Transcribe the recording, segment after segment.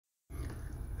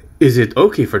Is it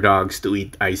okay for dogs to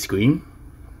eat ice cream?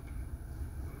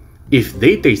 If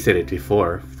they tasted it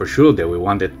before, for sure they will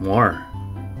want it more.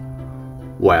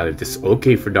 While it is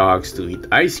okay for dogs to eat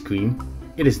ice cream,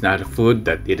 it is not a food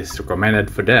that it is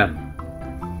recommended for them.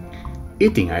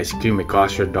 Eating ice cream may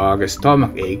cause your dog a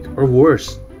stomach ache or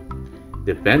worse,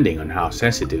 depending on how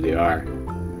sensitive they are.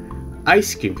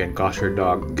 Ice cream can cause your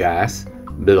dog gas,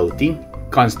 bloating,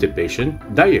 constipation,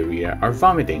 diarrhea, or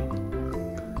vomiting.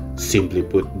 Simply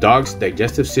put, dogs'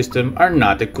 digestive system are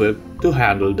not equipped to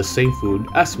handle the same food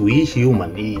as we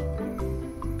humans eat.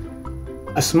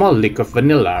 A small lick of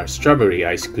vanilla or strawberry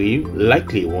ice cream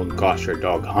likely won't cause your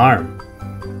dog harm,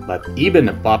 but even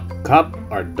a pop cup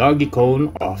or doggy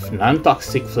cone of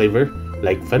non-toxic flavor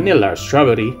like vanilla or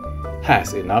strawberry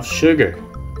has enough sugar,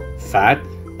 fat,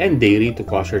 and dairy to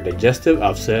cause your digestive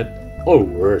upset or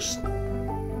worse.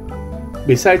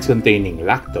 Besides containing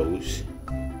lactose,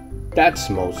 that's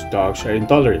most dogs are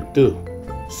intolerant to.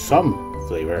 Some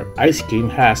flavor ice cream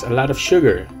has a lot of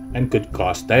sugar and could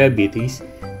cause diabetes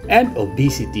and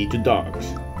obesity to dogs.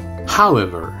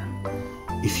 However,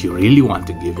 if you really want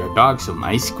to give your dog some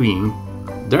ice cream,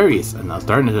 there is an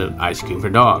alternative ice cream for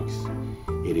dogs.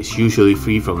 It is usually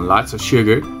free from lots of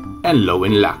sugar and low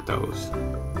in lactose.